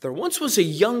There once was a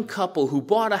young couple who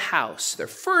bought a house, their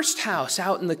first house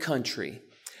out in the country.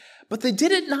 But they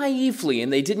did it naively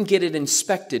and they didn't get it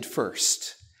inspected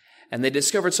first. And they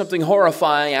discovered something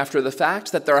horrifying after the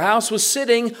fact, that their house was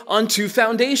sitting on two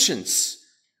foundations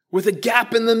with a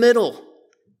gap in the middle.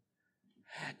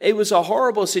 It was a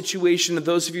horrible situation, and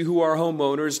those of you who are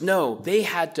homeowners know they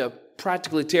had to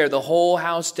practically tear the whole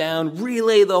house down,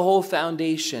 relay the whole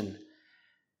foundation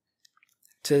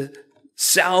to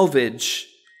salvage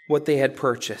what they had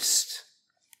purchased.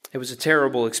 It was a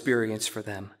terrible experience for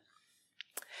them.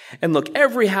 And look,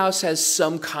 every house has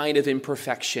some kind of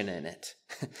imperfection in it.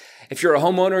 If you're a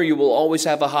homeowner, you will always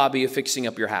have a hobby of fixing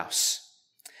up your house.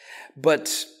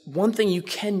 But one thing you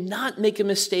cannot make a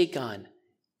mistake on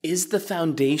is the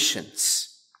foundations.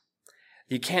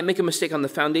 You can't make a mistake on the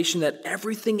foundation that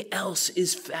everything else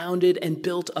is founded and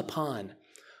built upon.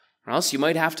 Or else you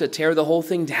might have to tear the whole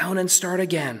thing down and start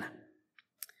again.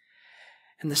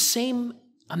 And the same,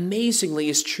 amazingly,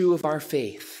 is true of our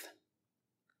faith.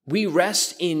 We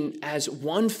rest in as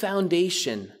one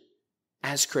foundation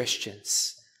as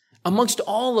Christians. Amongst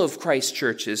all of Christ's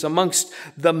churches, amongst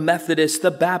the Methodists,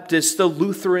 the Baptists, the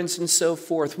Lutherans, and so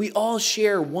forth, we all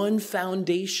share one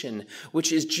foundation,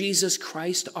 which is Jesus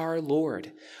Christ our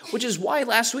Lord. Which is why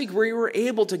last week we were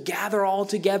able to gather all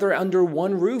together under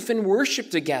one roof and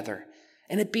worship together.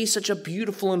 And it be such a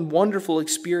beautiful and wonderful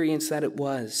experience that it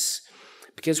was.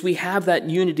 Because we have that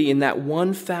unity in that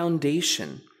one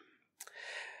foundation.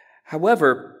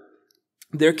 However,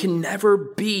 there can never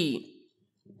be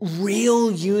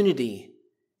real unity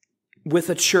with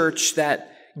a church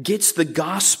that gets the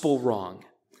gospel wrong,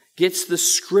 gets the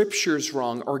scriptures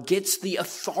wrong, or gets the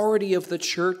authority of the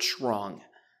church wrong.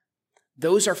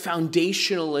 Those are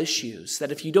foundational issues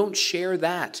that if you don't share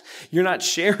that, you're not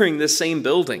sharing the same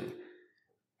building,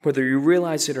 whether you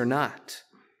realize it or not.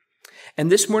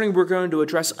 And this morning we're going to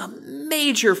address a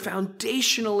major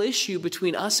foundational issue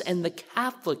between us and the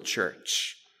Catholic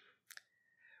Church,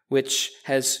 which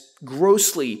has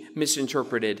grossly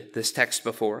misinterpreted this text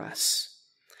before us.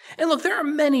 And look, there are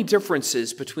many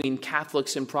differences between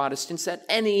Catholics and Protestants that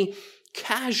any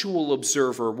casual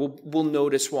observer will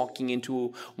notice walking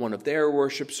into one of their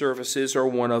worship services or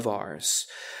one of ours.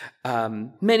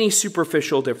 Many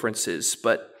superficial differences,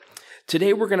 but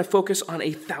today we're going to focus on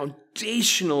a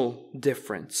foundational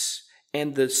difference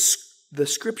and the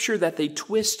scripture that they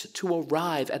twist to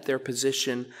arrive at their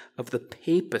position of the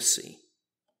papacy,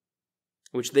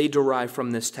 which they derive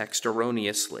from this text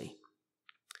erroneously.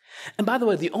 And by the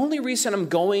way, the only reason I'm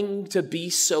going to be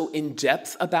so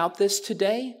in-depth about this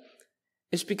today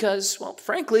is because, well,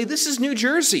 frankly, this is New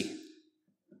Jersey.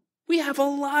 We have a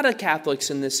lot of Catholics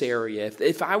in this area.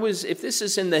 If this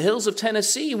is in the hills of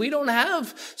Tennessee, we don't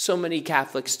have so many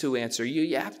Catholics to answer.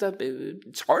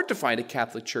 It's hard to find a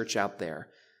Catholic church out there.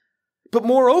 But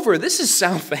moreover, this is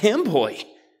South Amboy.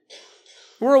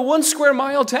 We're a 1 square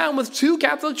mile town with 2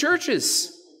 Catholic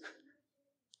churches.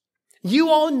 You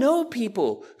all know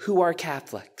people who are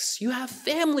Catholics. You have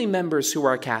family members who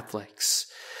are Catholics.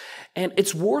 And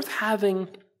it's worth having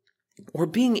or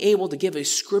being able to give a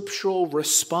scriptural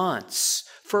response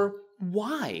for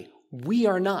why we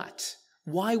are not,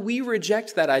 why we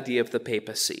reject that idea of the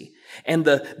papacy and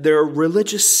their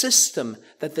religious system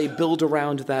that they build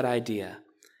around that idea.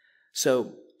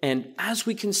 So, and as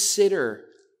we consider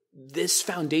this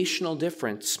foundational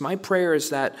difference, my prayer is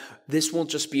that this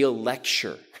won't just be a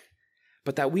lecture,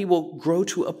 but that we will grow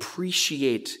to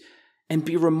appreciate and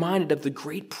be reminded of the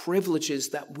great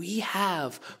privileges that we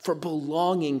have for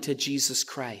belonging to Jesus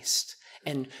Christ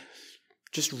and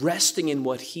just resting in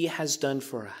what he has done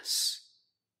for us.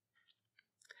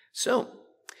 So,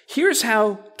 here's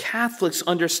how Catholics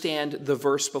understand the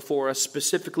verse before us,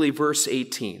 specifically verse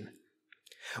 18.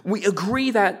 We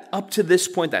agree that up to this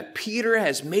point that Peter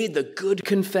has made the good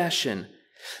confession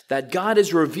that God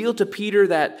has revealed to Peter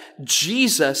that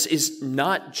Jesus is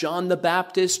not John the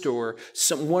Baptist or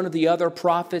one of the other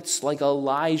prophets like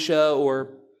Elijah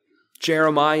or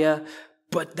Jeremiah,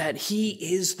 but that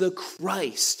he is the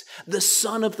Christ, the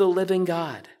Son of the living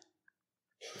God.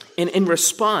 And in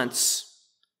response,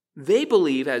 they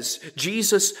believe, as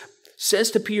Jesus says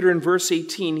to Peter in verse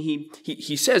 18,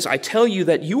 he says, "I tell you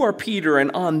that you are Peter, and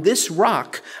on this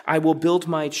rock I will build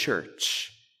my church."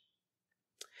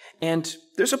 And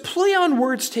there's a play on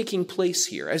words taking place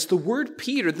here, as the word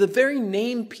Peter, the very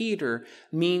name Peter,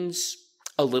 means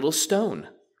a little stone.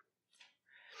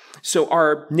 So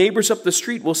our neighbors up the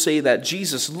street will say that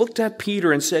Jesus looked at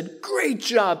Peter and said, "Great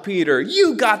job, Peter.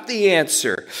 You got the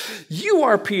answer. You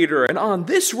are Peter, and on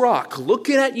this rock,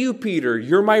 looking at you, Peter,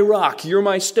 you're my rock, you're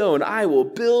my stone. I will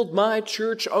build my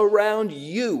church around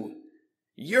you.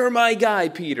 You're my guy,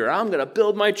 Peter. I'm going to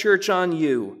build my church on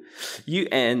you.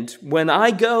 And when I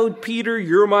go, Peter,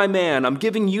 you're my man. I'm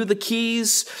giving you the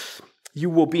keys. You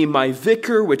will be my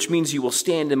vicar, which means you will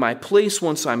stand in my place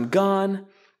once I'm gone.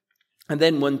 And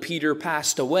then when Peter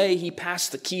passed away, he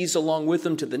passed the keys along with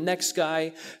him to the next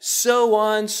guy, so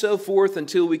on, so forth,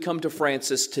 until we come to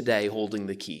Francis today holding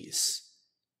the keys.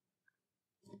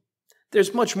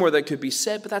 There's much more that could be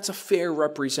said, but that's a fair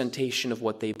representation of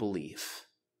what they believe.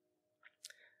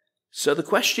 So the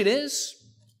question is,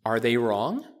 are they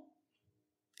wrong?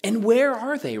 And where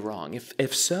are they wrong,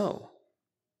 if so?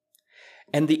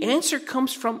 And the answer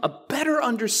comes from a better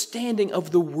understanding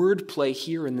of the wordplay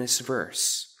here in this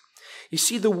verse. You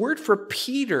see, the word for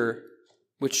Peter,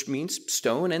 which means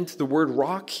stone, and the word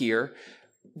rock here,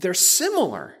 they're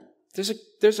similar.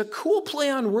 There's a cool play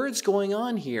on words going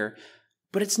on here,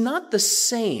 but it's not the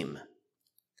same.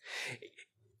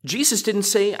 Jesus didn't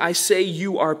say, I say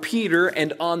you are Peter,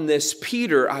 and on this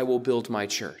Peter I will build my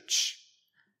church.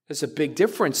 There's a big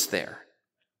difference there.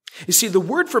 You see, the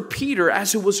word for Peter,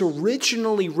 as it was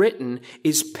originally written,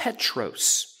 is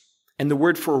Petros, and the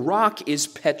word for rock is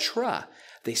Petra.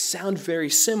 They sound very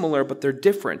similar, but they're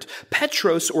different.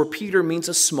 Petros, or Peter, means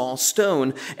a small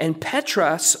stone, and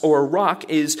Petras, or rock,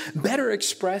 is better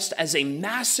expressed as a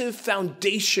massive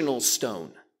foundational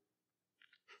stone.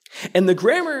 And the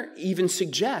grammar even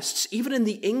suggests, even in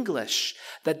the English,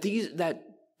 that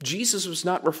Jesus was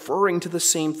not referring to the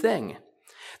same thing.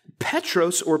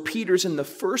 Petros, or Peter's, in the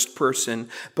first person,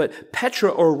 but Petra,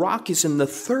 or rock, is in the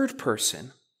third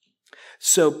person.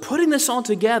 So putting this all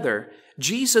together,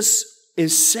 Jesus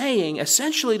is saying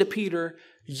essentially to Peter,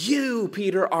 you,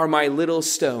 Peter, are my little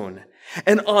stone.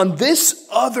 And on this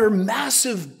other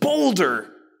massive boulder,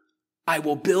 I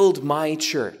will build my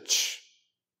church.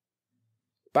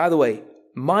 By the way,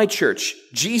 my church,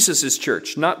 Jesus'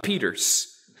 church, not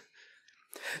Peter's.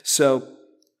 So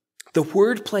the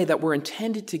wordplay that we're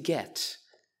intended to get,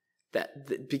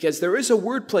 because there is a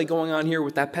wordplay going on here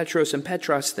with that Petros and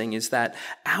Petros thing, is that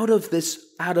out of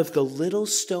the little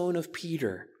stone of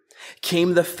Peter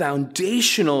came the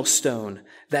foundational stone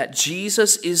that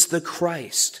Jesus is the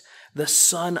Christ, the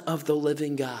Son of the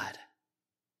living God.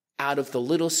 Out of the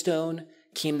little stone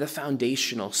came the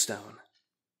foundational stone.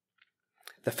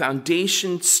 The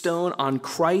foundation stone on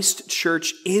Christ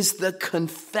Church is the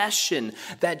confession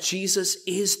that Jesus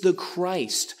is the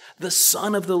Christ, the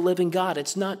Son of the living God.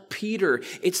 It's not Peter.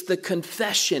 It's the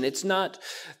confession. It's not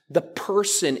the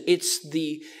person. It's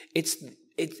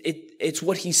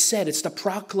what he said. It's the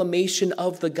proclamation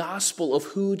of the gospel of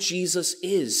who Jesus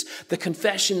is. The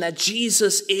confession that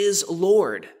Jesus is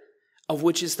Lord, of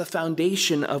which is the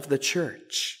foundation of the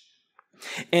church.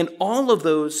 And all of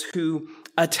those who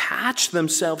attach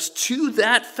themselves to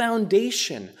that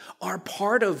foundation are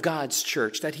part of God's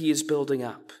church that he is building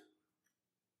up,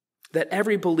 that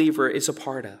every believer is a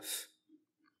part of.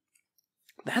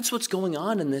 That's what's going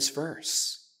on in this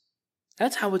verse.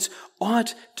 That's how it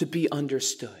ought to be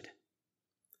understood.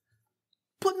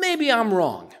 But maybe I'm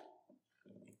wrong.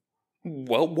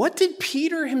 Well, what did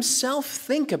Peter himself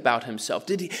think about himself?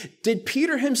 Did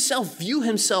Peter himself view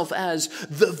himself as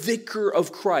the vicar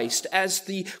of Christ, as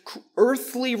the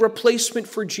earthly replacement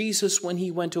for Jesus when he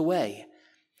went away?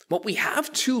 Well, we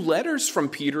have 2 letters from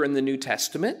Peter in the New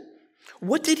Testament.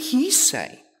 What did he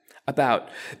say about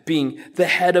being the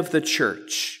head of the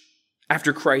church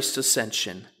after Christ's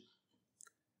ascension?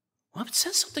 Well, it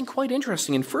says something quite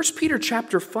interesting. In 1 Peter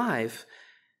chapter 5,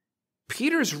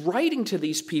 Peter's writing to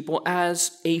these people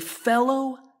as a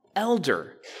fellow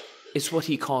elder, is what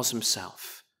he calls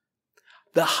himself.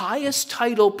 The highest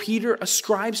title Peter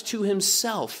ascribes to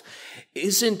himself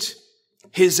isn't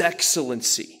his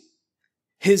excellency,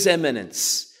 his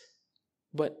eminence,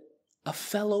 but a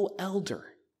fellow elder.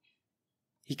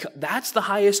 That's the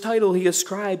highest title he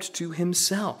ascribed to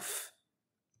himself.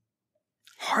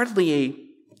 Hardly a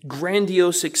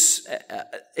grandiose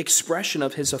expression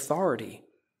of his authority.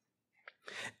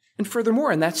 And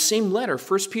furthermore, in that same letter,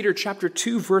 1 Peter chapter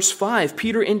 2, verse 5,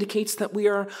 Peter indicates that we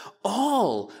are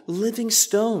all living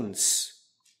stones.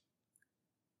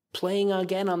 Playing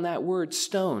again on that word,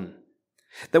 stone.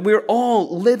 That we are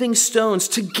all living stones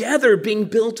together being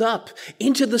built up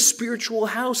into the spiritual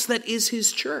house that is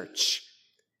his church.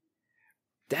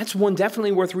 That's one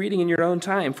definitely worth reading in your own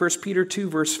time, 1 Peter 2,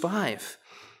 verse 5.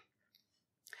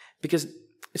 Because,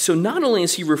 so not only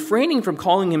is he refraining from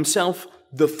calling himself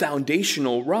the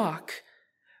foundational rock,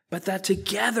 but that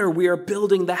together we are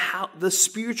building the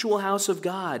spiritual house of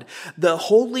God, the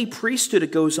holy priesthood,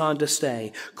 it goes on to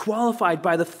say, qualified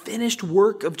by the finished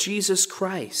work of Jesus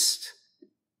Christ.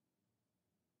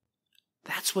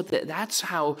 That's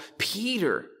how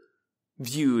Peter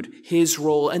viewed his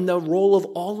role and the role of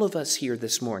all of us here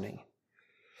this morning.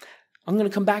 I'm going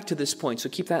to come back to this point, so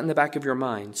keep that in the back of your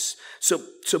minds. So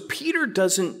Peter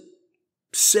doesn't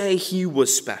say he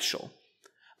was special,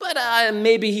 but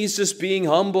maybe he's just being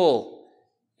humble.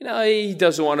 He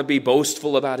doesn't want to be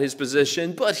boastful about his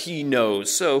position, but he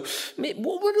knows. So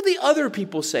what do the other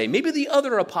people say? Maybe the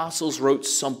other apostles wrote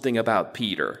something about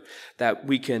Peter that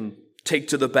we can take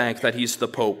to the bank that he's the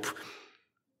Pope.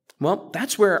 Well,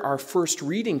 that's where our first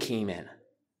reading came in,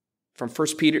 from 1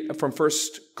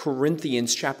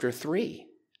 Corinthians chapter 3,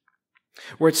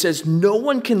 where it says, "No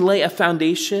one can lay a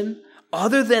foundation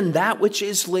other than that which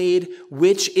is laid,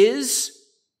 which is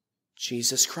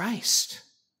Jesus Christ."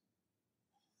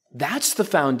 That's the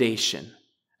foundation,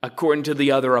 according to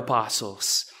the other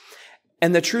apostles.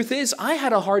 And the truth is, I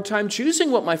had a hard time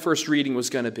choosing what my first reading was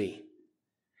going to be,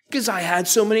 because I had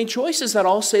so many choices that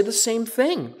all say the same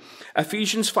thing.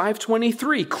 Ephesians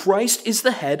 5:23, Christ is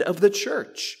the head of the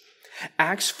church.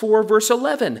 Acts 4 verse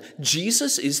 11,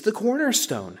 Jesus is the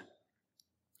cornerstone.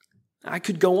 I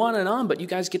could go on, but you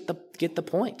guys get the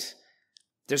point.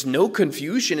 There's no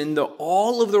confusion in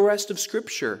all of the rest of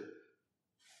Scripture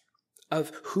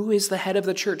of who is the head of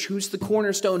the church, who's the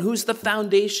cornerstone, who's the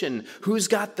foundation, who's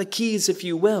got the keys, if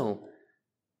you will.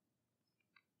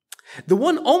 The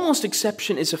one almost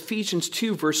exception is Ephesians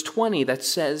 2, verse 20, that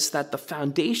says that the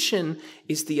foundation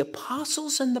is the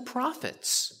apostles and the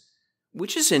prophets,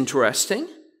 which is interesting.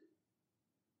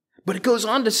 But it goes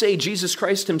on to say Jesus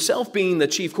Christ himself being the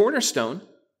chief cornerstone.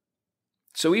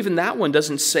 So even that one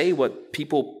doesn't say what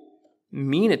people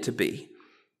mean it to be.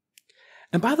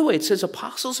 And by the way, it says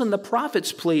apostles and the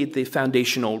prophets played the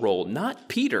foundational role, not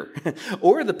Peter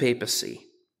or the papacy.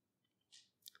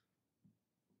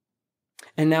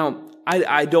 And now,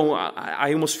 I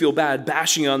almost feel bad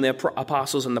bashing on the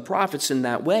apostles and the prophets in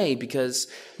that way, because,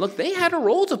 look, they had a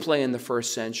role to play in the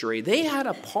first century. They had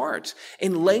a part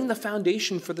in laying the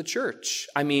foundation for the church.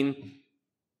 I mean,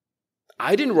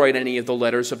 I didn't write any of the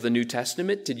letters of the New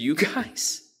Testament. Did you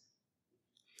guys?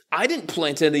 I didn't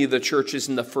plant any of the churches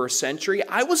in the first century.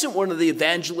 I wasn't one of the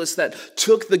evangelists that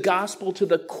took the gospel to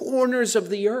the corners of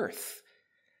the earth.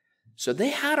 So they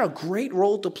had a great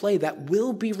role to play that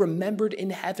will be remembered in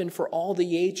heaven for all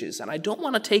the ages. And I don't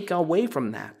want to take away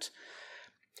from that.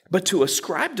 But to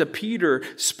ascribe to Peter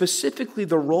specifically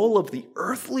the role of the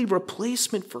earthly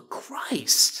replacement for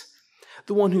Christ,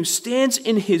 the one who stands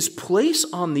in his place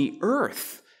on the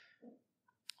earth,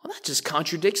 well, that just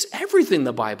contradicts everything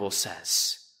the Bible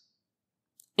says,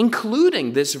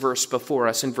 including this verse before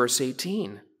us in verse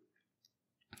 18.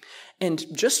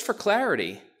 And just for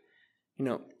clarity,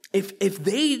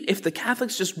 if the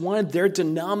Catholics just wanted their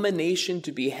denomination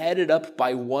to be headed up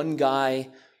by one guy,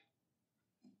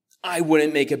 I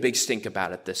wouldn't make a big stink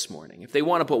about it this morning. If they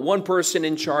want to put one person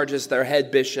in charge as their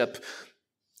head bishop,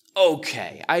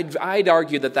 okay, I'd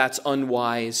argue that that's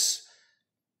unwise,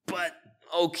 but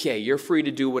okay, you're free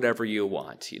to do whatever you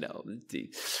want.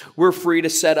 We're free to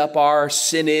set up our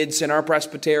synods and our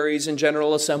presbyteries and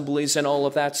general assemblies and all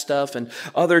of that stuff, and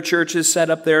other churches set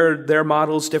up their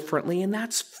models differently, and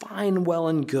that's fine, well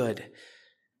and good.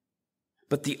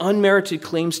 But the unmerited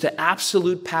claims to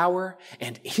absolute power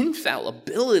and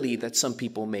infallibility that some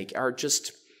people make are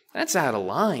that's out of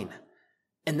line.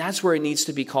 And that's where it needs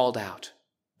to be called out.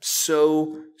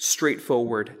 So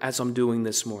straightforward as I'm doing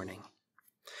this morning.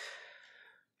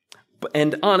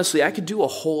 And honestly, I could do a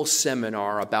whole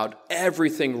seminar about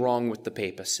everything wrong with the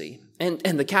papacy. And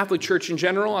the Catholic Church in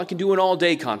general, I could do an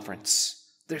all-day conference.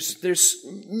 There's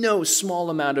no small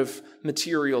amount of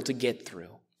material to get through.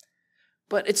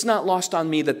 But it's not lost on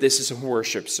me that this is a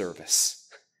worship service.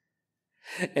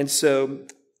 And so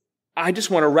I just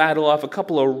want to rattle off a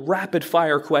couple of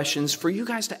rapid-fire questions for you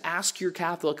guys to ask your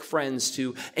Catholic friends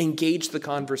to engage the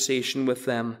conversation with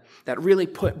them that really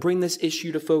bring this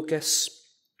issue to focus.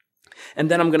 And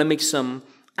then I'm going to make some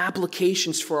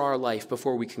applications for our life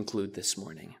before we conclude this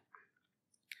morning.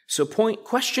 So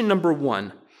question number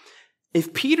 1.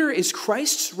 If Peter is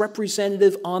Christ's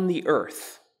representative on the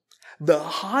earth, the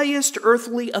highest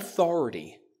earthly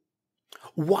authority,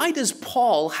 why does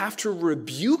Paul have to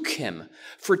rebuke him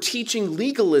for teaching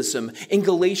legalism in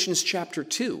Galatians chapter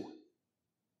 2?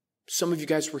 Some of you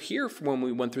guys were here when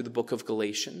we went through the book of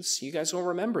Galatians. You guys will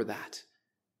remember that.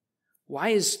 Why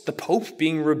is the Pope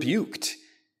being rebuked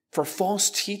for false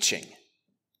teaching?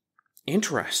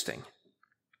 Interesting.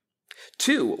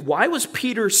 2, why was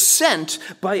Peter sent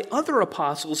by other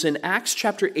apostles in Acts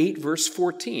chapter 8, verse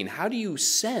 14? How do you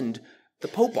send the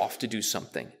Pope off to do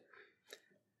something?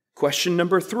 Question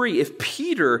number 3, if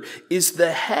Peter is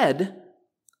the head,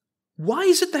 Why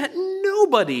is it that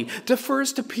nobody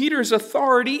defers to Peter's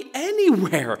authority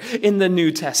anywhere in the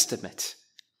New Testament?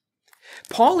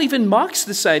 Paul even mocks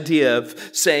this idea of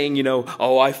saying,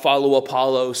 oh, I follow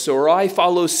Apollos, or I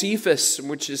follow Cephas,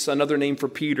 which is another name for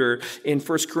Peter, in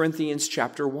 1 Corinthians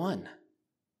chapter 1.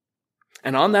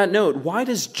 And on that note, why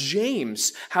does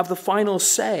James have the final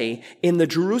say in the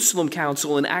Jerusalem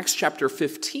Council in Acts chapter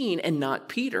 15 and not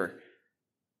Peter?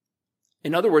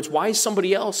 In other words, why is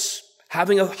somebody else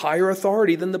having a higher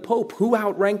authority than the Pope? Who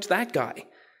outranked that guy?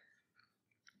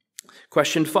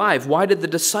 Question 5, why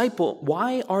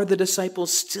are the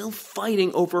disciples still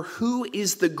fighting over who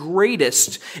is the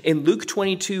greatest in Luke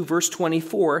 22, verse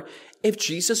 24, if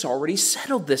Jesus already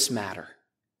settled this matter?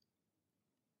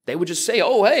 They would just say,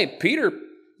 oh, hey,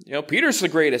 Peter's the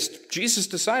greatest. Jesus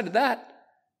decided that.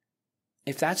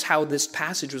 If that's how this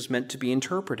passage was meant to be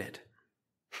interpreted.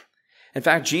 In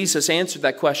fact, Jesus answered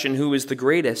that question, who is the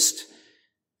greatest?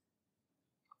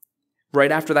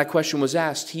 Right after that question was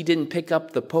asked, he didn't pick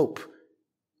up the Pope.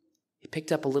 He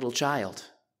picked up a little child.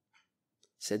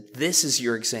 He said, this is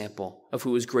your example of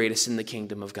who is greatest in the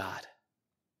kingdom of God.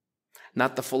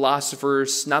 Not the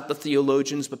philosophers, not the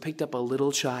theologians, but picked up a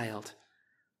little child.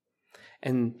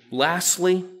 And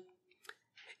lastly,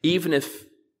 even if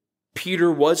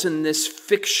Peter was in this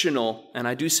fictional, and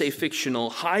I do say fictional,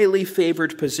 highly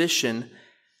favored position,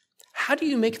 how do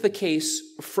you make the case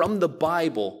from the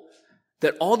Bible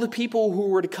that all the people who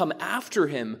were to come after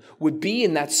him would be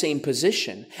in that same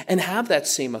position and have that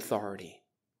same authority?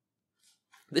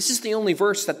 This is the only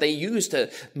verse that they use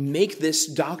to make this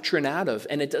doctrine out of,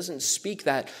 and it doesn't speak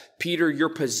that, Peter, your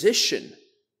position,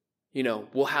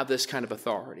 will have this kind of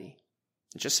authority.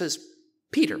 It just says,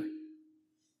 Peter.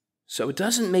 So it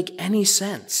doesn't make any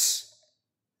sense.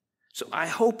 So I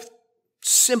hope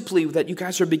simply that you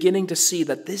guys are beginning to see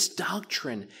that this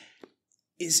doctrine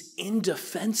is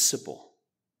indefensible.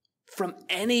 From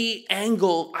any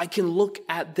angle I can look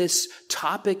at this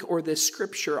topic or this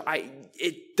scripture,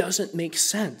 it doesn't make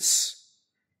sense.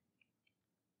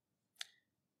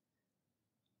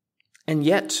 And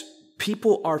yet,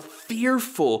 people are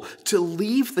fearful to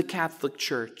leave the Catholic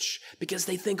Church because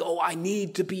they think, oh, I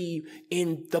need to be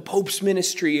in the Pope's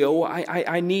ministry. Oh,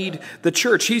 I need the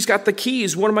church. He's got the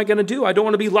keys. What am I going to do? I don't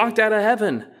want to be locked out of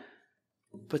heaven.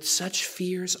 But such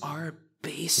fears are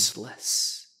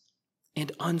baseless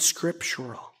and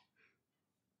unscriptural.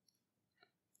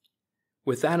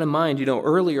 With that in mind,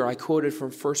 earlier I quoted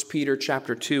from 1 Peter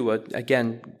chapter 2,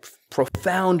 again,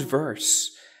 profound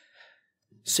verse,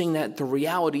 saying that the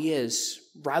reality is,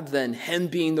 rather than him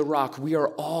being the rock, we are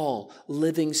all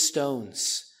living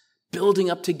stones, building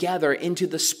up together into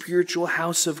the spiritual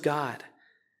house of God.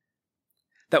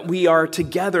 That we are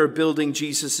together building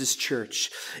Jesus'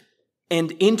 church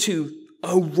and into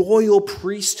a royal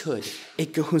priesthood,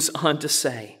 it goes on to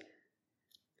say.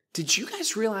 Did you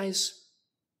guys realize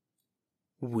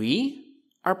we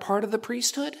are part of the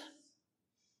priesthood?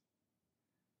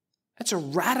 That's a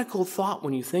radical thought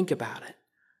when you think about it.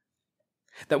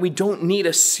 That we don't need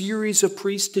a series of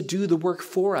priests to do the work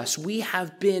for us. We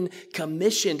have been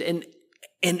commissioned and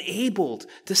enabled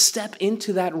to step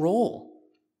into that role.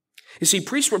 You see,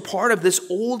 priests were part of this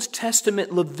Old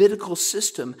Testament Levitical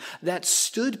system that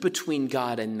stood between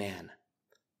God and man.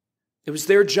 It was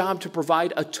their job to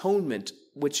provide atonement,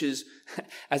 which is,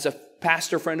 as a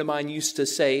pastor friend of mine used to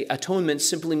say, atonement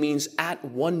simply means at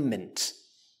one-ment.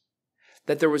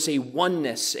 That there was a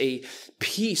oneness, a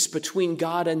peace between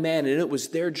God and man, and it was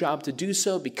their job to do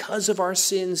so because of our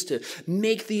sins, to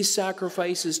make these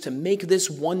sacrifices, to make this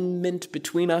one-ment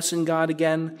between us and God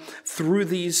again through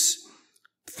this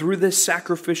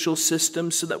sacrificial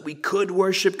system so that we could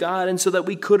worship God and so that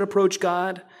we could approach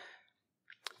God.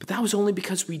 But that was only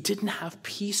because we didn't have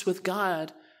peace with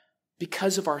God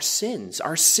because of our sins.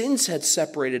 Our sins had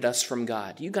separated us from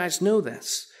God. You guys know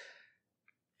this.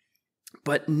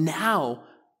 But now,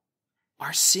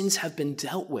 our sins have been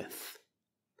dealt with.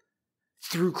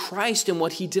 Through Christ and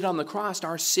what he did on the cross,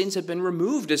 our sins have been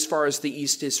removed as far as the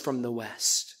east is from the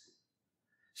west.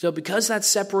 So because that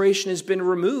separation has been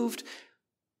removed,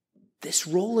 this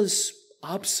role is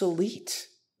obsolete.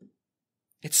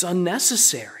 It's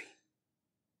unnecessary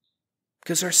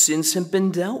because our sins have been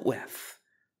dealt with.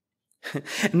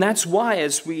 And that's why,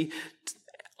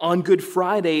 on Good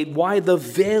Friday, why the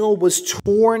veil was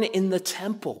torn in the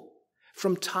temple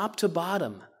from top to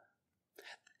bottom.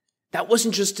 That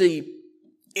wasn't just an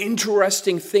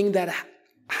interesting thing that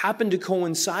happened to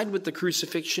coincide with the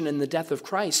crucifixion and the death of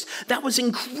Christ. That was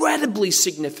incredibly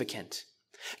significant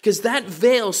Because that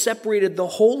veil separated the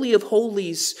Holy of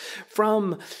Holies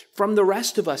from the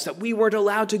rest of us, that we weren't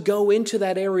allowed to go into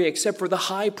that area except for the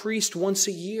high priest once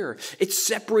a year. It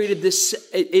separated this,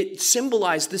 it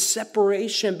symbolized the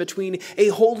separation between a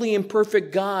holy and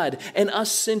perfect God and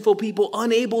us sinful people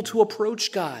unable to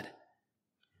approach God.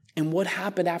 And what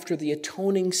happened after the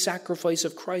atoning sacrifice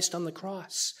of Christ on the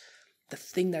cross? The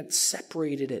thing that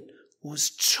separated it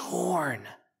was torn.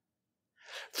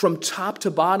 From top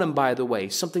to bottom, by the way,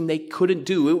 something they couldn't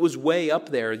do. It was way up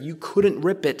there. You couldn't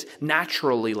rip it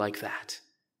naturally like that.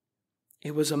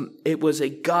 It was a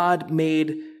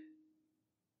God-made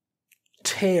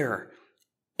tear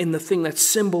in the thing that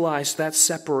symbolized that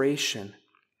separation.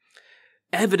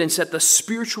 Evidence that the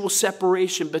spiritual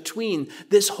separation between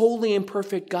this holy and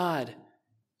perfect God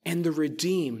and the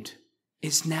redeemed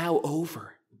is now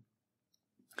over.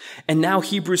 And now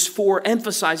Hebrews 4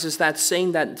 emphasizes that,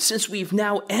 saying that since we've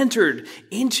now entered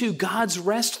into God's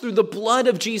rest through the blood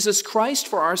of Jesus Christ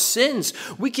for our sins,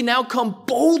 we can now come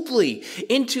boldly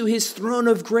into his throne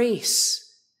of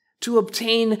grace to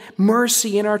obtain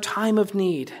mercy in our time of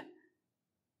need.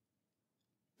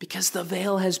 Because the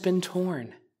veil has been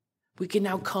torn, we can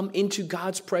now come into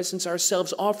God's presence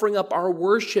ourselves, offering up our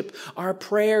worship, our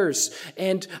prayers,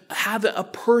 and have a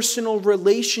personal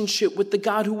relationship with the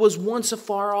God who was once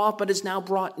afar off but is now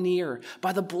brought near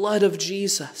by the blood of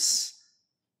Jesus.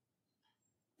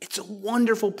 It's a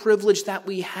wonderful privilege that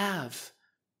we have.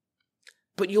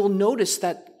 But you'll notice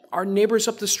that our neighbors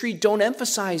up the street don't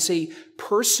emphasize a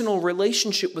personal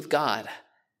relationship with God,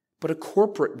 but a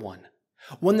corporate one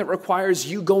that requires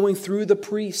you going through the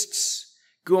priests,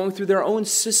 going through their own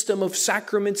system of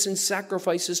sacraments and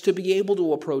sacrifices to be able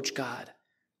to approach God.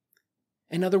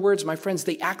 In other words, my friends,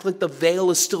 they act like the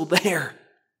veil is still there.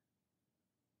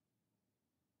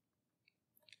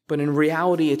 But in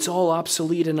reality, it's all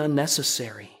obsolete and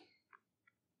unnecessary.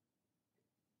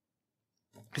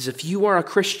 Because if you are a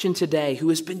Christian today who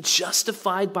has been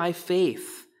justified by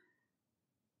faith,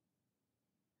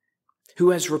 who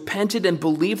has repented and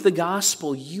believed the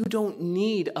gospel, you don't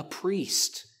need a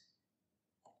priest.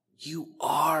 You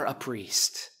are a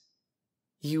priest.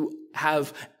 You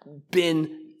have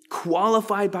been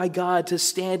qualified by God to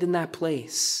stand in that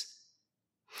place.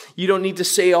 You don't need to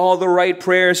say all the right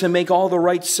prayers and make all the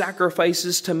right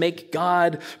sacrifices to make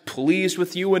God pleased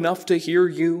with you enough to hear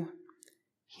you.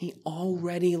 He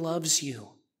already loves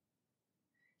you.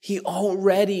 He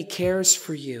already cares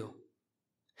for you.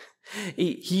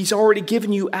 He's already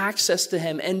given you access to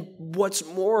him. And what's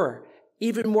more,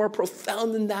 even more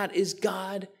profound than that, is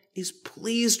God is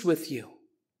pleased with you,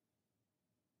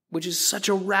 which is such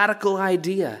a radical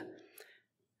idea.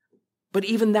 But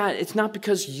even that, it's not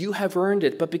because you have earned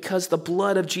it, but because the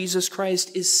blood of Jesus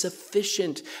Christ is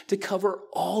sufficient to cover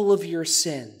all of your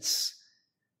sins.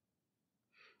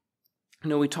 You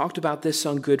know, we talked about this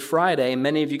on Good Friday, and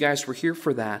many of you guys were here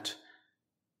for that.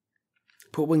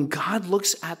 But when God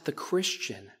looks at the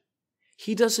Christian,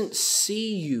 he doesn't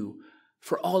see you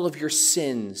for all of your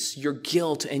sins, your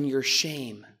guilt, and your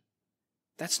shame.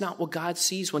 That's not what God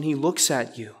sees when he looks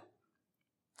at you.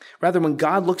 Rather, when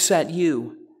God looks at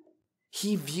you,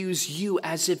 he views you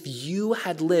as if you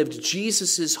had lived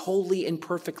Jesus' holy and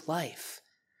perfect life.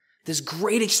 This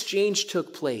great exchange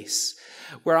took place,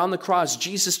 where on the cross,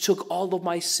 Jesus took all of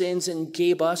my sins and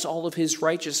gave us all of his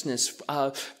righteousness.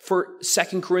 For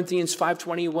 2 Corinthians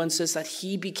 5:21 says that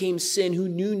he became sin who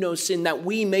knew no sin, that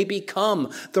we may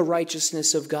become the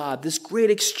righteousness of God. This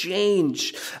great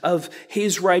exchange of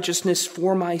his righteousness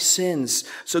for my sins.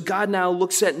 So God now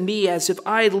looks at me as if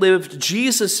I lived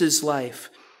Jesus'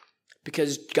 life,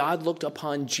 because God looked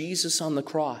upon Jesus on the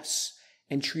cross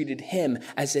and treated him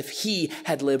as if he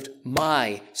had lived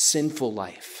my sinful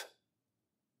life.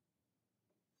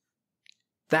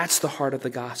 That's the heart of the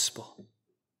gospel.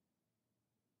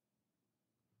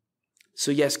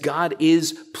 So yes, God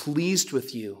is pleased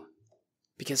with you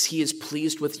because he is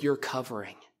pleased with your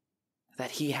covering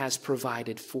that he has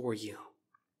provided for you.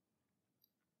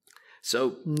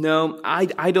 So no,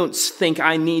 I don't think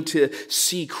I need to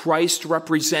see Christ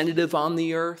representative on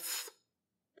the earth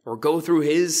or go through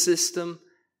his system.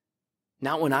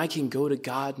 Not when I can go to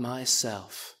God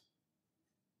myself.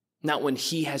 Not when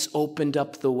he has opened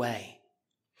up the way.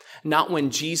 Not when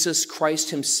Jesus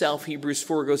Christ himself, Hebrews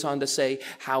 4 goes on to say,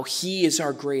 how he is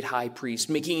our great high priest,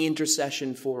 making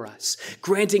intercession for us,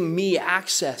 granting me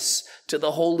access to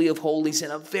the Holy of Holies in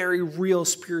a very real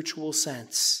spiritual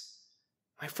sense.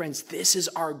 My friends, this is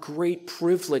our great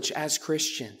privilege as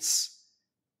Christians.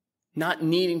 Not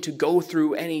needing to go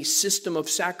through any system of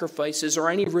sacrifices or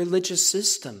any religious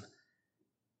system.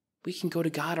 We can go to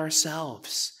God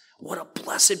ourselves. What a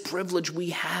blessed privilege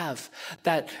we have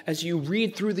that as you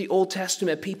read through the Old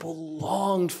Testament, people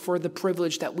longed for the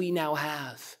privilege that we now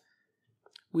have.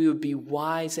 We would be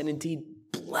wise and indeed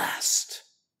blessed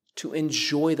to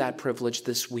enjoy that privilege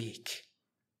this week.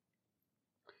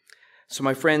 So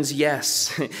my friends,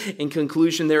 yes, in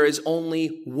conclusion, there is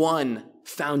only one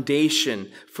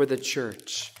foundation for the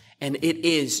church, and it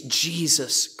is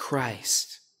Jesus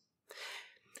Christ.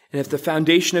 And if the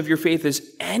foundation of your faith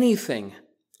is anything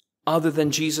other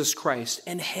than Jesus Christ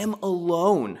and Him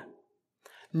alone,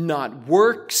 not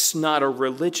works, not a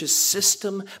religious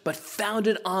system, but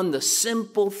founded on the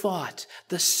simple thought,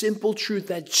 the simple truth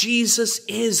that Jesus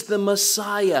is the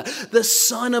Messiah, the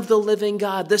Son of the living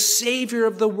God, the Savior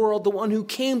of the world, the one who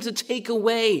came to take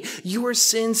away your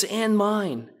sins and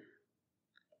mine.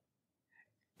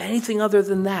 Anything other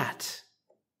than that,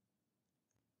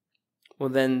 well,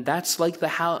 then that's like the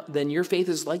house. Then your faith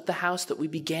is like the house that we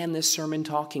began this sermon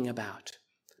talking about,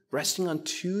 resting on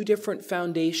two different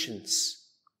foundations.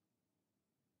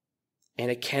 And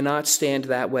it cannot stand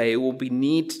that way. It will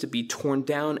need to be torn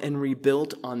down and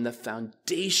rebuilt on the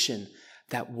foundation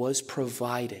that was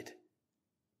provided,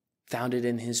 founded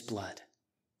in His blood.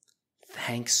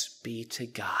 Thanks be to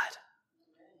God.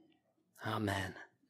 Amen.